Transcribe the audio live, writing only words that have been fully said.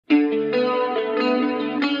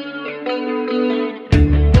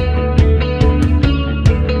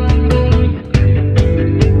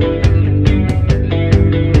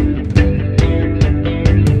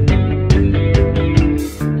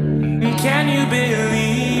you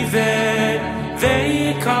believe it?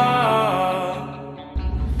 They call.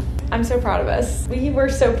 I'm so proud of us. We were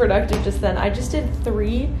so productive just then. I just did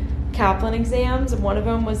 3 Kaplan exams. One of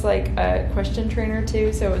them was like a question trainer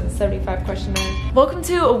too, so it was a 75 questionnaire. Welcome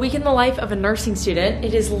to a week in the life of a nursing student.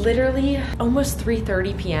 It is literally almost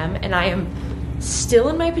 3:30 p.m. and I am still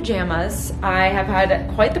in my pajamas. I have had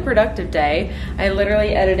quite the productive day. I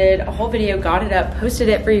literally edited a whole video, got it up, posted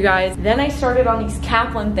it for you guys. Then I started on these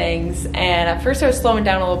Kaplan things, and at first I was slowing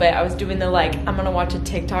down a little bit. I was doing the like, I'm gonna watch a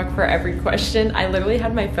TikTok for every question. I literally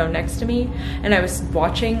had my phone next to me and I was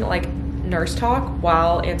watching like nurse talk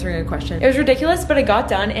while answering a question. It was ridiculous, but I got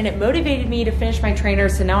done and it motivated me to finish my trainer.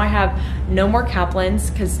 So now I have no more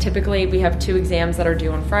Kaplans because typically we have 2 exams that are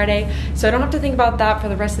due on Friday. So I don't have to think about that for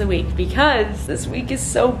the rest of the week because this week is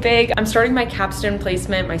so big. I'm starting my capstone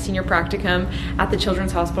placement, my senior practicum at the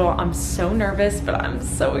Children's Hospital. I'm so nervous, but I'm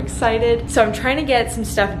so excited. So I'm trying to get some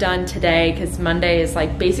stuff done today because Monday is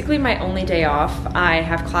like basically my only day off. I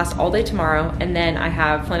have class all day tomorrow and then I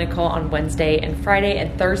have clinical on Wednesday and Friday,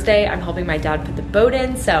 and Thursday I'm helping my dad put the boat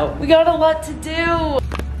in, so we got a lot to do.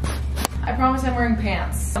 I promise I'm wearing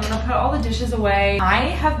pants. I'm gonna put all the dishes away. I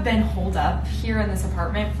have been holed up here in this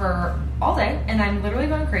apartment for all day and I'm literally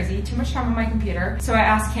going crazy. Too much time on my computer. So I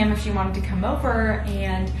asked Kim if she wanted to come over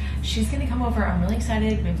and she's gonna come over. I'm really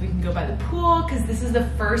excited. Maybe we can go by the pool because this is the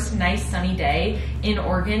first nice sunny day in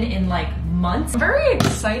Oregon in like months. I'm very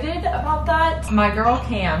excited about that. My girl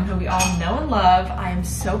Cam, who we all know and love, I am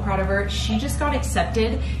so proud of her. She just got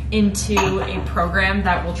accepted into a program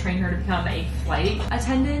that will train her to become a flight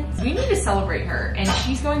attendant. We need to celebrate her and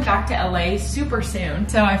she's going back to LA super soon.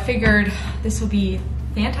 So I figured this will be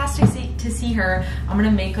fantastic to see her. I'm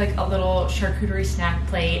gonna make like a little charcuterie snack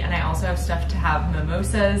plate and I also have stuff to have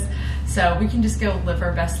mimosas so we can just go live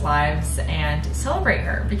our best lives and celebrate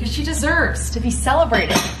her because she deserves to be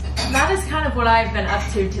celebrated. That is kind of what I've been up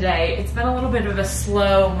to today. It's been a little bit of a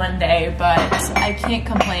slow Monday, but I can't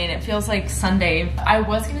complain. It feels like Sunday. I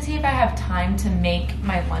was gonna see if I have time to make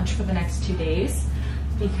my lunch for the next 2 days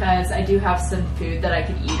because I do have some food that I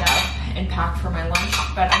could eat up and pack for my lunch,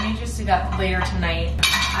 but I may just do that later tonight.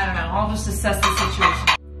 I don't know, I'll just assess the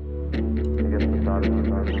situation.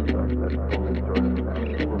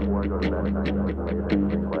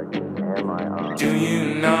 Do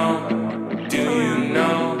you know? Do you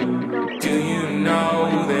know? Do you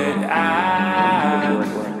know that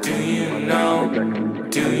I? Do you know?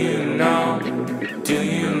 Do you know? Do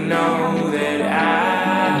you know that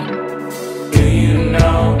I? Do you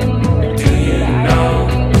know? Do you know?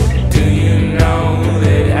 Do you know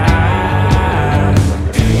that I?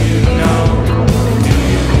 Do you know? Do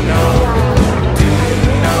you know? Do you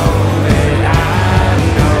know that I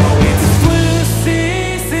know it's blue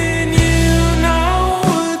season? You know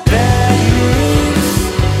what that means.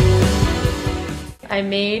 I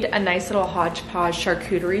made a nice little hodgepodge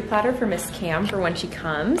charcuterie platter for Miss Cam for when she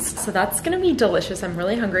comes. So that's gonna be delicious. I'm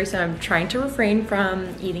really hungry, so I'm trying to refrain from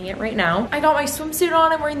eating it right now. I got my swimsuit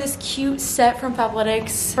on. I'm wearing this cute set from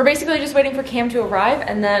Fabletics. We're basically just waiting for Cam to arrive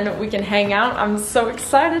and then we can hang out. I'm so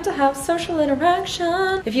excited to have social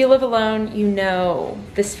interaction. If you live alone, you know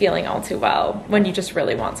this feeling all too well when you just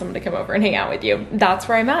really want someone to come over and hang out with you. That's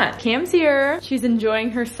where I'm at. Cam's here. She's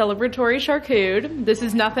enjoying her celebratory charcuterie. This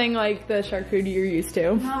is nothing like the charcuterie you're used to.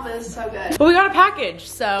 No, but it's so good. But we got a package,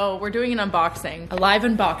 so we're doing an unboxing. A live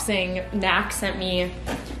unboxing. Knack sent me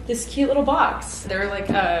this cute little box. They're like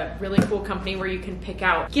a really cool company where you can pick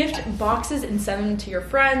out gift boxes and send them to your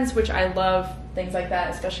friends, which I love things like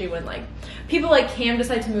that, especially when like people like Cam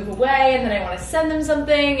decide to move away and then I want to send them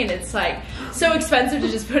something and it's like so expensive to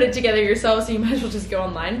just put it together yourself, so you might as well just go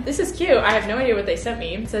online. This is cute. I have no idea what they sent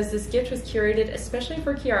me. It says this gift was curated especially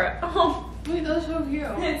for Kiara. Oh, Wait, that's so cute.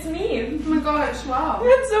 it's me. Oh my gosh, wow.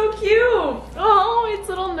 It's so cute. Oh, it's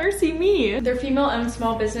little nursey me. They're female-owned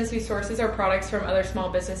small business who sources our products from other small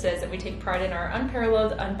businesses, and we take pride in our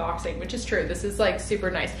unparalleled unboxing, which is true. This is like super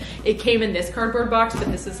nice. It came in this cardboard box, but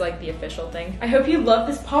this is like the official thing. I hope you love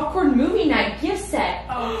this popcorn movie night gift set.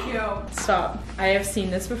 Oh, cute. Stop. I have seen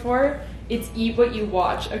this before. It's Eat What You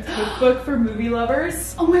Watch, a cookbook for movie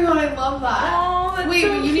lovers. Oh my god, I love that. Oh, that's Wait, so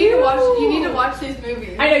but you cute. need to watch these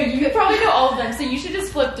movies. I know, you probably know all of them, so you should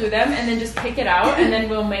just flip through them and then just pick it out and then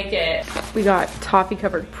we'll make it. We got toffee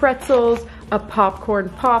covered pretzels, a popcorn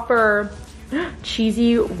popper,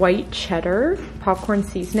 cheesy white cheddar, popcorn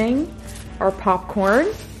seasoning, our popcorn.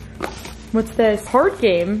 What's this? Card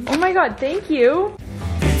game. Oh my god, thank you.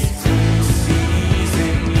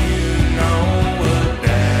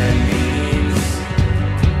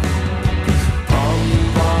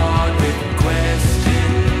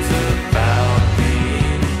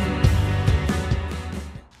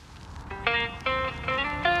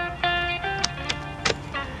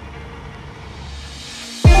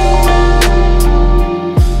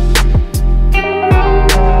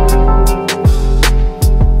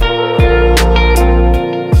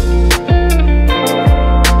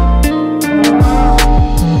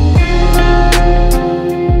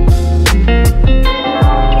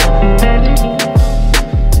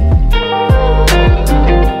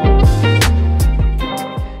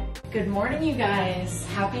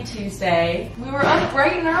 day. We were up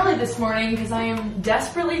bright and early this morning because I am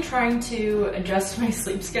desperately trying to adjust my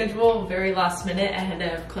sleep schedule very last minute ahead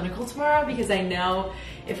of clinical tomorrow because I know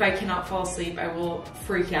if I cannot fall asleep, I will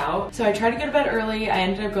freak out. So I tried to go to bed early. I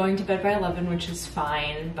ended up going to bed by 11, which is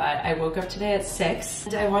fine, but I woke up today at 6.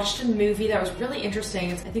 And I watched a movie that was really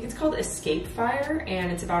interesting. I think it's called Escape Fire,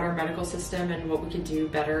 and it's about our medical system and what we could do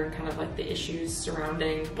better and kind of like the issues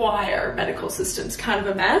surrounding why our medical system's kind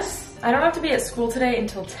of a mess. I don't have to be at school today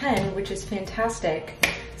until 10, which is fantastic.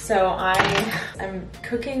 So I'm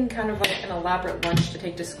cooking kind of like an elaborate lunch to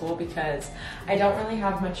take to school because I don't really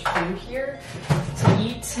have much food here to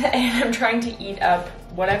eat, and I'm trying to eat up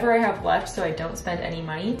whatever I have left so I don't spend any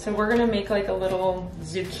money. So we're gonna make like a little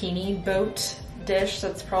zucchini boat dish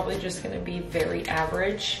that's probably just gonna be very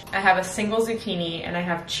average. I have a single zucchini and I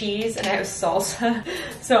have cheese and I have salsa.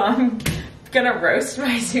 So I'm gonna roast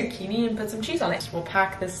my zucchini and put some cheese on it. We'll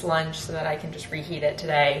pack this lunch so that I can just reheat it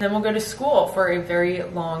today. Then we'll go to school for a very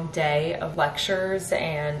long day of lectures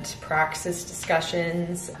and praxis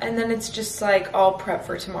discussions. And then it's just like all prep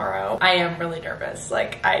for tomorrow. I am really nervous.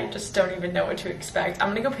 Like I just don't even know what to expect. I'm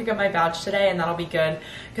gonna go pick up my badge today and that'll be good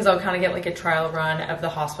because I'll kind of get like a trial run of the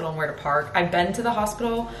hospital and where to park. I've been to the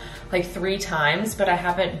hospital like 3 times, but I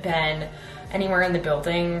haven't been anywhere in the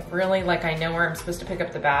building really. Like I know where I'm supposed to pick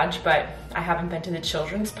up the badge, but I haven't been to the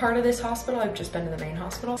children's part of this hospital. I've just been to the main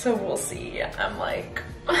hospital. So we'll see. I'm like,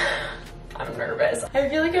 I'm nervous. I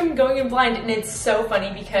feel like I'm going in blind, and it's so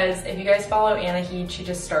funny because if you guys follow Anna Heed, she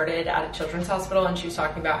just started at a children's hospital and she was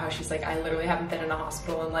talking about how she's like, I literally haven't been in a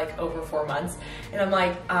hospital in like over 4 months. And I'm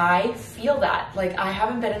like, I feel that. Like I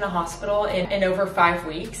haven't been in a hospital in over 5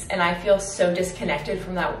 weeks, and I feel so disconnected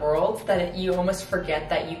from that world that you almost forget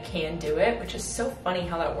that you can do it, which is so funny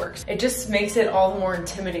how that works. It just makes it all the more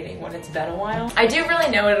intimidating when it's been a while. I do really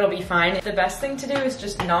know it'll be fine. The best thing to do is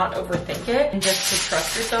just not overthink it and just to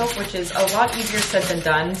trust yourself, which is a lot easier said than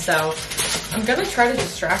done. So I'm gonna try to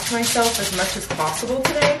distract myself as much as possible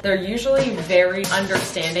today. They're usually very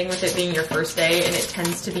understanding with it being your first day, and it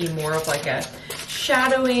tends to be more of like a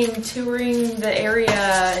shadowing, touring the area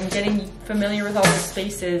and getting familiar with all the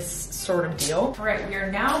spaces sort of deal. All right, we are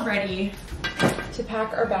now ready to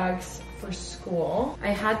pack our bags for school.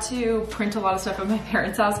 I had to print a lot of stuff at my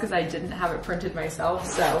parents' house because I didn't have it printed myself,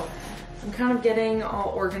 so I'm kind of getting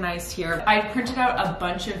all organized here. I printed out a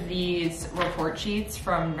bunch of these report sheets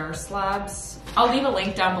from Nurse Labs. I'll leave a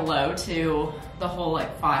link down below to the whole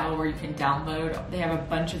like file where you can download. They have a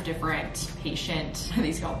bunch of different patient, what are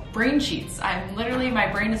these called? Brain sheets. I'm literally,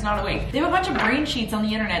 my brain is not awake. They have a bunch of brain sheets on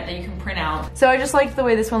the internet that you can print out. So I just liked the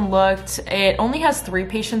way this one looked. It only has 3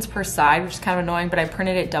 patients per side, which is kind of annoying, but I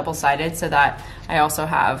printed it double-sided so that I also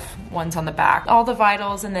have ones on the back. All the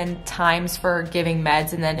vitals and then times for giving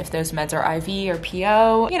meds, and then if those meds are IV or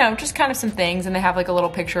PO, you know, just kind of some things. And they have like a little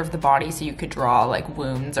picture of the body so you could draw like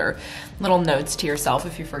wounds or little notes to yourself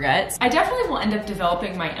if you forget. I definitely will end up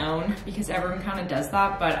developing my own because everyone kind of does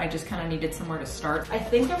that, but I just kind of needed somewhere to start. I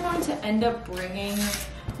think I'm going to end up bringing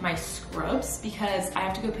my scrubs because I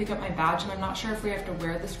have to go pick up my badge and I'm not sure if we have to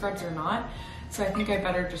wear the scrubs or not. So I think I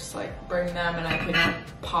better just like bring them and I can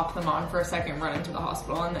pop them on for a second, run into the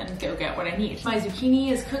hospital, and then go get what I need. My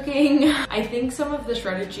zucchini is cooking. I think some of the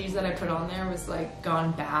shredded cheese that I put on there was like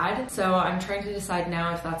gone bad. So I'm trying to decide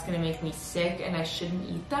now if that's gonna make me sick and I shouldn't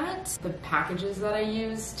eat that. The packages that I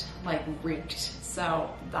used like reeked. So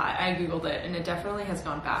that I Googled it and it definitely has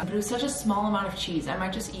gone bad. But it was such a small amount of cheese. I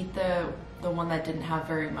might just eat the one that didn't have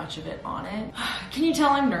very much of it on it. Can you tell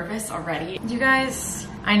I'm nervous already? You guys,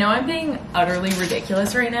 I know I'm being utterly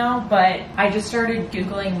ridiculous right now, but I just started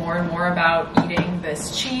Googling more and more about eating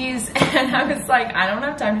this cheese and I was like, I don't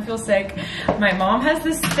have time to feel sick. My mom has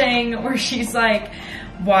this thing where she's like,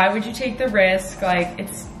 why would you take the risk? Like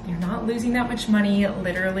you're not losing that much money,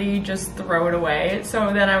 literally just throw it away.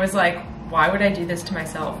 So then I was like, why would I do this to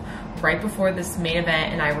myself right before this main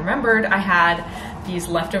event? And I remembered I had these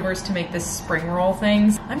leftovers to make this spring roll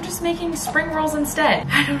things. I'm just making spring rolls instead.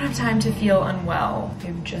 I don't have time to feel unwell. I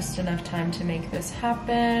have just enough time to make this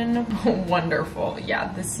happen. Wonderful.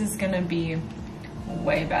 Yeah, this is gonna be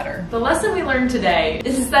way better. The lesson we learned today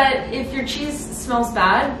is that if your cheese smells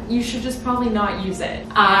bad, you should just probably not use it.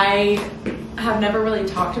 I have never really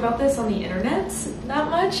talked about this on the internet that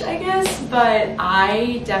much, I guess, but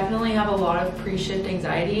I definitely have a lot of pre-shift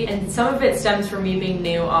anxiety, and some of it stems from me being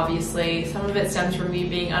new, obviously. Some of it stems from me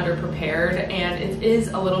being underprepared, and it is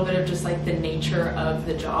a little bit of just like the nature of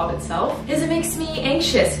the job itself, is it makes me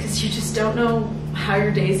anxious because you just don't know how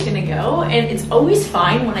your day's gonna go. And it's always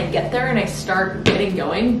fine when I get there and I start getting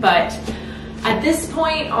going, but at this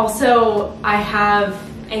point also I have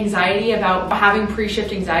anxiety about having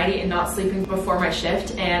pre-shift anxiety and not sleeping before my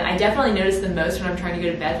shift, and I definitely notice the most when I'm trying to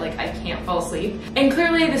go to bed, like I can't fall asleep. And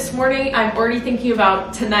clearly this morning I'm already thinking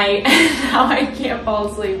about tonight and how I can't fall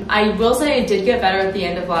asleep. I will say I did get better at the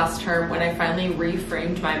end of last term when I finally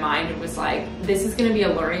reframed my mind and was like, this is gonna be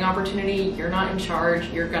a learning opportunity, you're not in charge,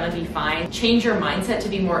 you're gonna be fine. Change your mindset to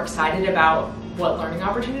be more excited about what learning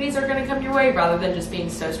opportunities are gonna come your way rather than just being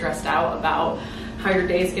so stressed out about how your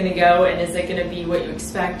day is gonna go and is it gonna be what you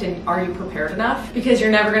expect and are you prepared enough? Because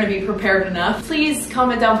you're never gonna be prepared enough. Please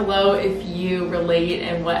comment down below if you relate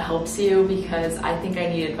and what helps you, because I think I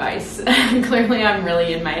need advice. Clearly I'm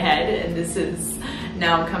really in my head and this is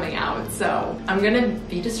now coming out. So I'm gonna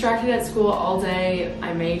be distracted at school all day.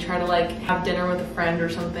 I may try to like have dinner with a friend or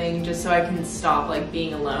something just so I can stop like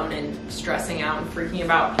being alone and stressing out and freaking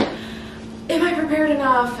about, am I prepared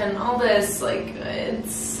enough and all this. Like,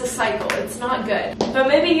 it's a cycle, it's not good. But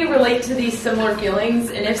maybe you relate to these similar feelings,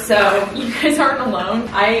 and if so, you guys aren't alone.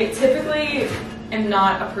 I typically am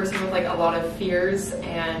not a person with like a lot of fears,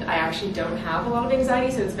 and I actually don't have a lot of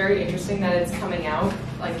anxiety, so it's very interesting that it's coming out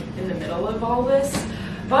like in the middle of all this.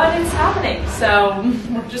 But it's happening, so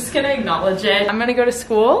we're just gonna acknowledge it. I'm gonna go to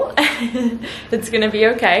school. It's gonna be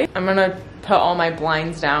okay. I'm gonna put all my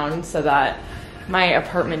blinds down so that my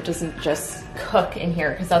apartment doesn't just cook in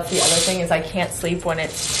here, because that's the other thing, is I can't sleep when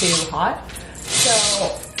it's too hot.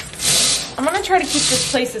 So I'm gonna try to keep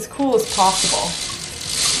this place as cool as possible,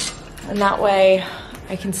 and that way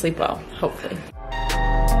I can sleep well, hopefully.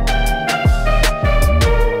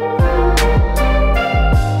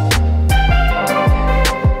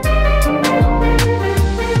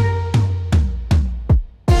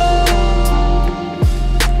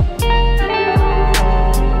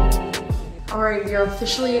 We are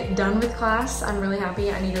officially done with class. I'm really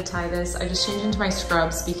happy. I need to tie this. I just changed into my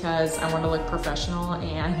scrubs because I want to look professional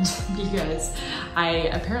and because I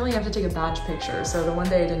apparently have to take a badge picture. So the one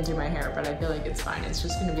day I didn't do my hair, but I feel like it's fine. It's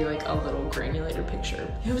just gonna be like a little granulated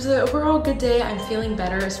picture. It was an overall good day. I'm feeling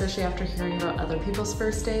better, especially after hearing about other people's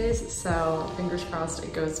first days. So fingers crossed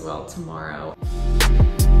it goes well tomorrow.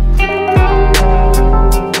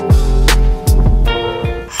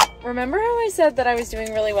 Remember how I said that I was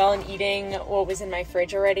doing really well in eating what was in my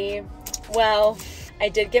fridge already? Well, I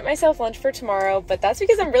did get myself lunch for tomorrow, but that's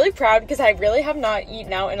because I'm really proud because I really have not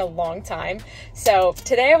eaten out in a long time. So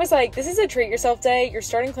today I was like, this is a treat yourself day. You're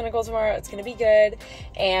starting clinical tomorrow. It's gonna be good.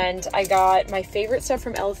 And I got my favorite stuff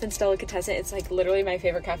from Elephant's Delicatessen. It's like literally my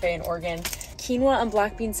favorite cafe in Oregon. Quinoa and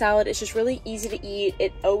black bean salad. It's just really easy to eat.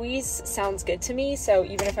 It always sounds good to me. So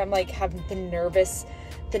even if I'm like having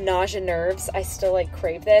the nausea nerves, I still like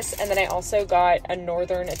crave this. And then I also got a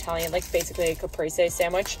northern Italian, like basically a caprese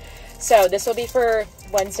sandwich. So this will be for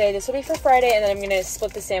Wednesday, this will be for Friday, and then I'm gonna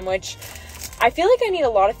split the sandwich. I feel like I need a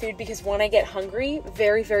lot of food because one, I get hungry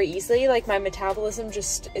very, very easily. Like my metabolism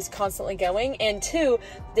just is constantly going. And two,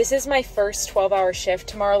 this is my first 12-hour shift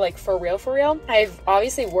tomorrow, like for real, for real. I've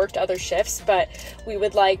obviously worked other shifts, but we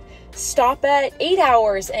would like stop at 8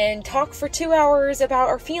 hours and talk for 2 hours about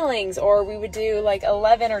our feelings, or we would do like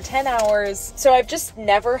 11 or 10 hours. So I've just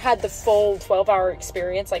never had the full 12-hour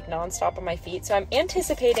experience like nonstop on my feet. So I'm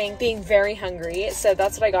anticipating being very hungry. So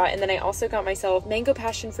that's what I got. And then I also got myself mango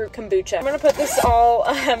passion fruit kombucha. I'm gonna put this all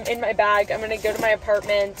in my bag. I'm gonna go to my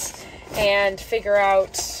apartment and figure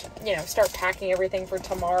out, you know, start packing everything for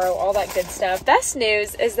tomorrow, all that good stuff. Best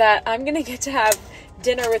news is that I'm gonna get to have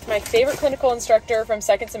dinner with my favorite clinical instructor from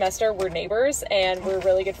second semester. We're neighbors and we're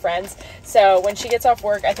really good friends. So when she gets off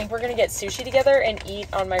work, I think we're gonna get sushi together and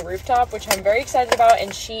eat on my rooftop, which I'm very excited about.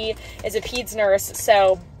 And she is a peds nurse,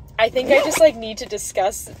 so I think I just like need to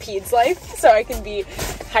discuss peds life so I can be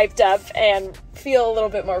hyped up and feel a little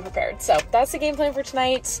bit more prepared. So that's the game plan for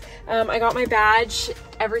tonight. I got my badge.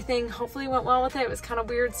 Everything hopefully went well with it. It was kind of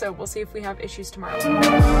weird, so we'll see if we have issues tomorrow.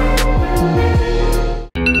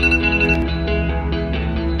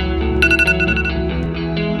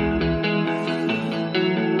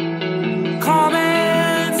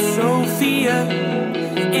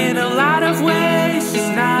 In a lot of ways, she's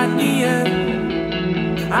not near.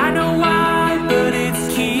 I know why, but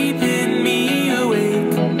it's keeping me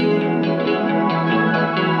awake.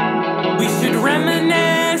 We should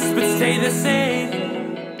reminisce, but stay the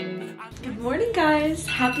same. Good morning, guys.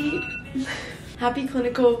 Happy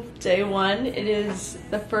clinical day one. It is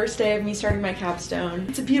the first day of me starting my capstone.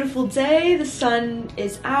 It's a beautiful day. The sun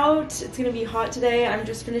is out. It's gonna be hot today. I'm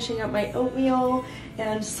just finishing up my oatmeal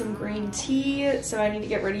and some green tea. So I need to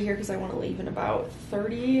get ready here because I want to leave in about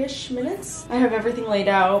 30-ish minutes. I have everything laid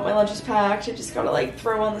out. My lunch is packed. I just gotta like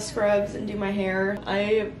throw on the scrubs and do my hair.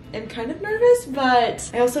 I am kind of nervous, but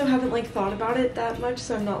I also haven't like thought about it that much,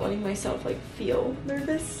 so I'm not letting myself like feel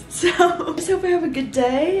nervous. So I just hope I have a good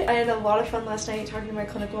day. I had a lot of fun last night talking to my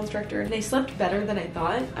clinical instructor, and I slept better than I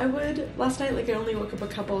thought I would last night. Like I only woke up a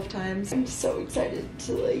couple of times. I'm so excited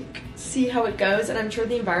to like see how it goes, and I'm sure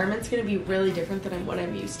the environment's gonna be really different than what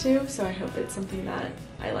I'm used to, so I hope it's something that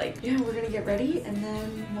I like. Yeah, we're gonna get ready and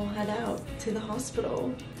then we'll head out to the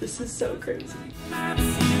hospital. This is so crazy.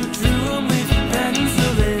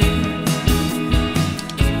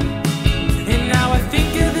 And now I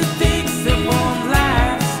think of the things that won't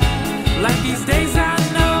last. Like these days I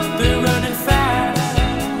know they're running fast.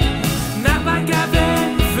 Not like I've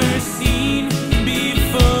ever seen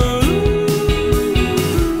before.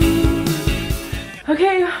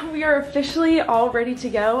 Okay, we are officially all ready to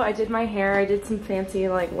go. I did my hair. I did some fancy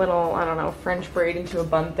like little, I don't know, French braid into a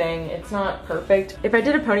bun thing. It's not perfect. If I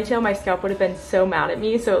did a ponytail, my scalp would have been so mad at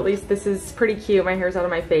me. So at least this is pretty cute. My hair's out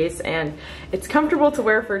of my face and it's comfortable to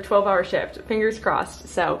wear for a 12-hour shift. Fingers crossed.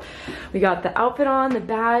 So we got the outfit on, the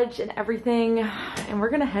badge and everything, and we're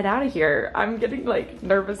gonna head out of here. I'm getting like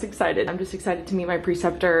nervous, excited. I'm just excited to meet my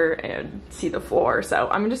preceptor and see the floor. So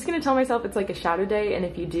I'm just gonna tell myself it's like a shadow day, and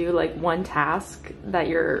if you do like one task that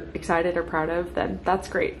you're excited or proud of, then that's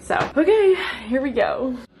great. So, okay, here we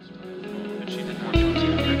go.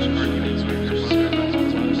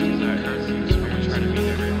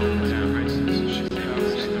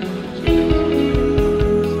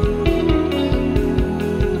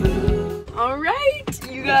 All right,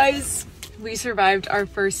 you guys, we survived our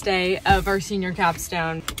first day of our senior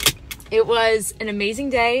capstone. It was an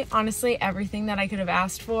amazing day. Honestly, everything that I could have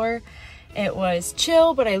asked for. It was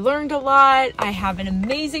chill, but I learned a lot. I have an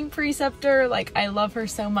amazing preceptor. Like, I love her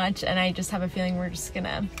so much, and I just have a feeling we're just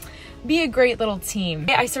gonna be a great little team.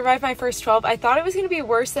 I survived my first 12. I thought it was gonna be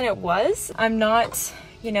worse than it was. I'm not,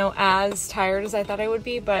 you know, as tired as I thought I would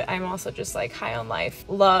be, but I'm also just like high on life.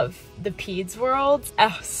 Love the peds world.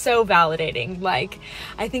 Oh, so validating. Like,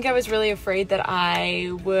 I think I was really afraid that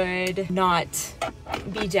I would not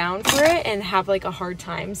be down for it and have like a hard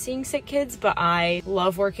time seeing sick kids, but I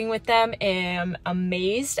love working with them. Am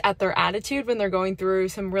amazed at their attitude when they're going through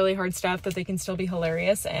some really hard stuff, that they can still be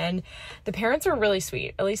hilarious, and the parents are really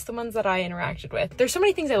sweet, at least the ones that I interacted with. There's so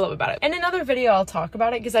many things I love about it. In another video I'll talk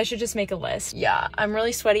about it because I should just make a list. Yeah, I'm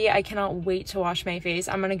really sweaty. I cannot wait to wash my face.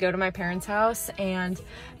 I'm gonna go to my parents' house and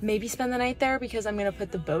maybe spend the night there because I'm gonna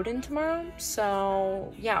put the boat in tomorrow.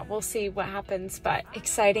 So yeah, we'll see what happens, but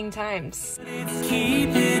exciting times. It's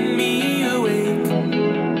keeping me awake.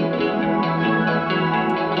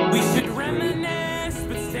 We should reminisce,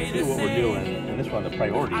 but stay the same. What we're doing, and this one, the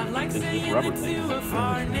priority is this rubber thing.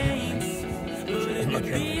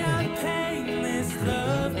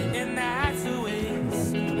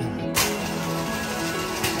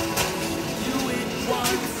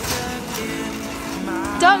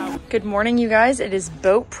 Doug! Good morning, you guys. It is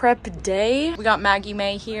boat prep day. We got Maggie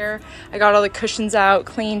May here. I got all the cushions out,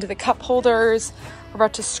 cleaned the cup holders. We're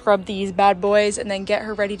about to scrub these bad boys and then get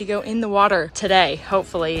her ready to go in the water today,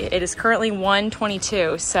 hopefully. It is currently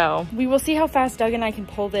 1:22, so we will see how fast Doug and I can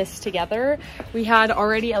pull this together. We had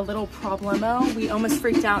already a little problemo. We almost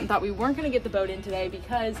freaked out and thought we weren't gonna get the boat in today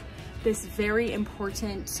because this very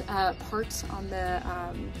important part on the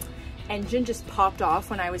engine just popped off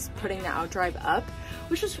when I was putting the outdrive up,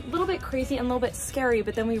 which was a little bit crazy and a little bit scary,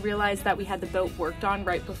 but then we realized that we had the boat worked on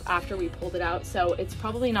right after we pulled it out, so it's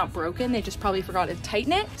probably not broken. They just probably forgot to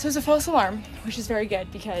tighten it. So it's a false alarm, which is very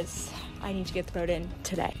good because I need to get the boat in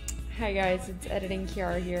today. Hi guys, it's editing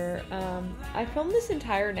Kiara here. I filmed this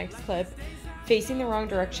entire next clip facing the wrong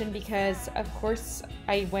direction because of course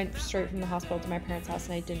I went straight from the hospital to my parents' house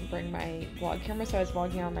and I didn't bring my vlog camera, so I was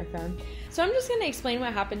vlogging on my phone. So I'm just gonna explain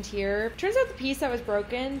what happened here. Turns out the piece that was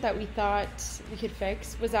broken that we thought we could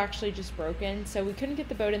fix was actually just broken, so we couldn't get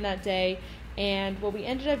the boat in that day. And what we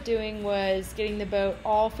ended up doing was getting the boat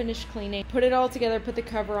all finished cleaning, put it all together, put the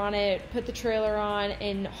cover on it, put the trailer on,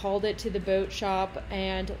 and hauled it to the boat shop.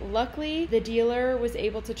 And luckily, the dealer was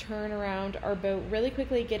able to turn around our boat really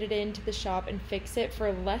quickly, get it into the shop, and fix it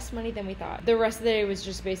for less money than we thought. The rest of the day was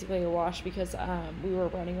just basically a wash because we were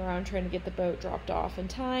running around trying to get the boat dropped off in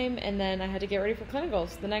time, and then I had to get ready for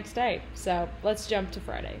clinicals the next day. So let's jump to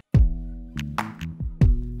Friday.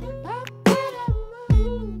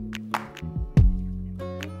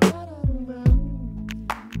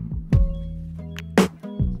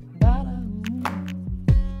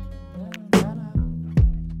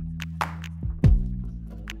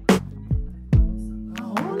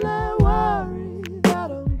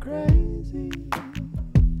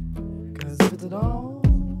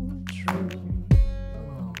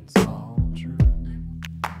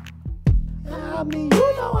 I mean, you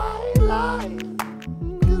know I ain't lying,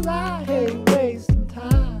 'cause I hate wasting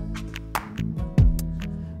time.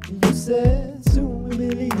 You said soon we'll be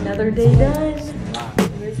leaving. Another day done. It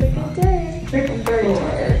was a good day. I'm very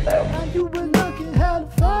tired though. Now you were looking hella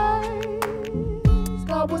fine.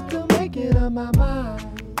 I was still making up my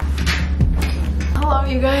mind. Hello,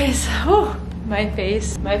 you guys. Whew. My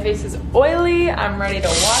face is oily. I'm ready to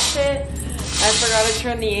wash it. I forgot to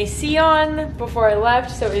turn the AC on before I left,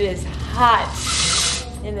 so it is hot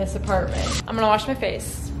in this apartment. I'm gonna wash my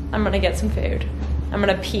face. I'm gonna get some food. I'm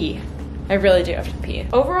gonna pee. I really do have to pee.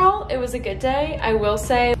 Overall, it was a good day. I will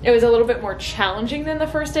say it was a little bit more challenging than the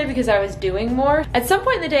first day because I was doing more. At some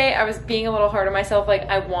point in the day, I was being a little hard on myself. Like,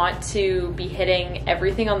 I want to be hitting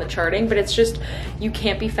everything on the charting, but it's just, you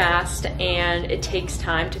can't be fast and it takes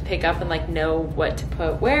time to pick up and like know what to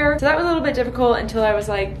put where. So that was a little bit difficult until I was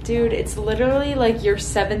like, dude, it's literally like your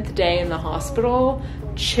 7th day in the hospital.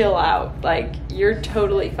 Chill out, like you're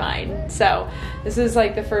totally fine. So this is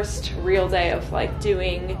like the first real day of like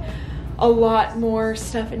doing a lot more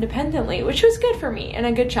stuff independently, which was good for me and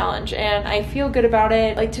a good challenge, and I feel good about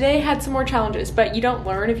it. Like today had some more challenges, but you don't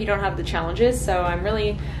learn if you don't have the challenges, so I'm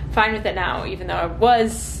really fine with it now, even though I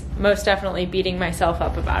was most definitely beating myself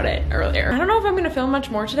up about it earlier. I don't know if I'm gonna film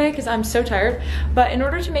much more today because I'm so tired, but in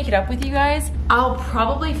order to make it up with you guys, I'll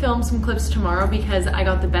probably film some clips tomorrow because I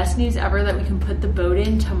got the best news ever that we can put the boat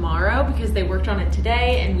in tomorrow because they worked on it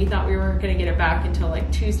today and we thought we weren't gonna get it back until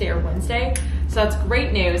like Tuesday or Wednesday. So that's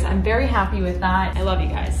great news. I'm very happy with that. I love you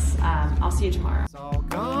guys. I'll see you tomorrow. It's all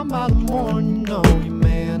gone by the morning, you know you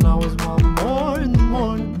man always want more in the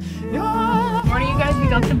morning. Morning, you guys. We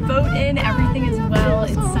got the boat in. Everything is well.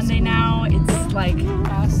 It's Sunday now. It's like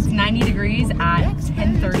 90 degrees at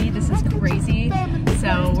 10:30. This is crazy.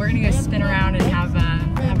 So we're gonna go spin around and have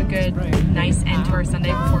a good, nice end to our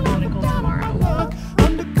Sunday before clinical tomorrow.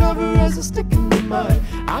 Undercover as a stick in the mud.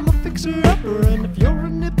 I'm a fixer-upper, and if you're a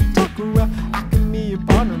nip tucker, well, I can be your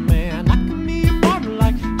partner, man. I can be your partner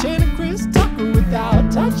like Jen and Chris Tucker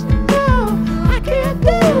without touching. No, I can't do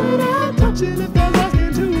it without touching. If that's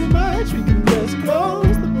asking too much, we can just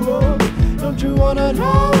close the book. Don't you wanna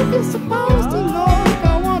know if you're supposed to look?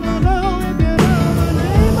 I wanna know if you know my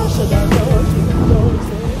name. Or should I know if you can close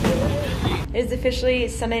it? It is officially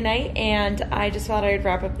Sunday night and I just thought I would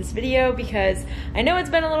wrap up this video because I know it's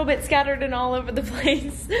been a little bit scattered and all over the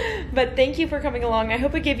place, but thank you for coming along. I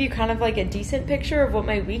hope it gave you kind of like a decent picture of what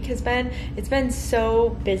my week has been. It's been so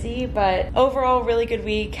busy, but overall really good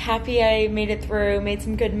week. Happy I made it through, made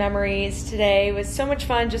some good memories today. It was so much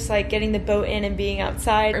fun just like getting the boat in and being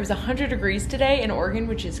outside. It was 100 degrees today in Oregon,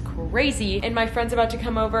 which is crazy. And my friend's about to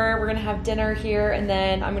come over. We're gonna have dinner here and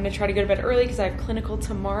then I'm gonna try to go to bed early because I have clinical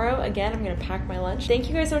tomorrow. Again, I'm gonna pack my lunch. Thank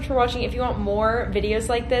you guys so much for watching. If you want more videos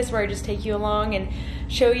like this where I just take you along and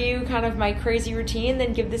show you kind of my crazy routine,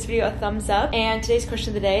 then give this video a thumbs up. And today's question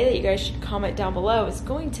of the day that you guys should comment down below is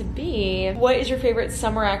going to be, what is your favorite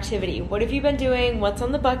summer activity? What have you been doing? What's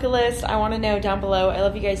on the bucket list? I want to know down below. I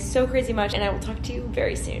love you guys so crazy much and I will talk to you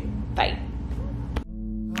very soon. Bye.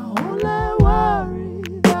 I only worry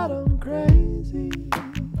that I'm crazy,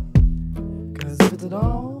 'cause if it's at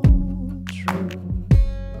all true,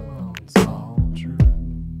 well, it's all true.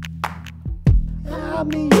 I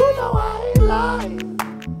mean, you know I ain't lying,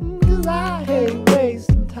 'cause I hate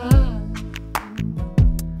wasting time.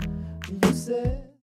 You said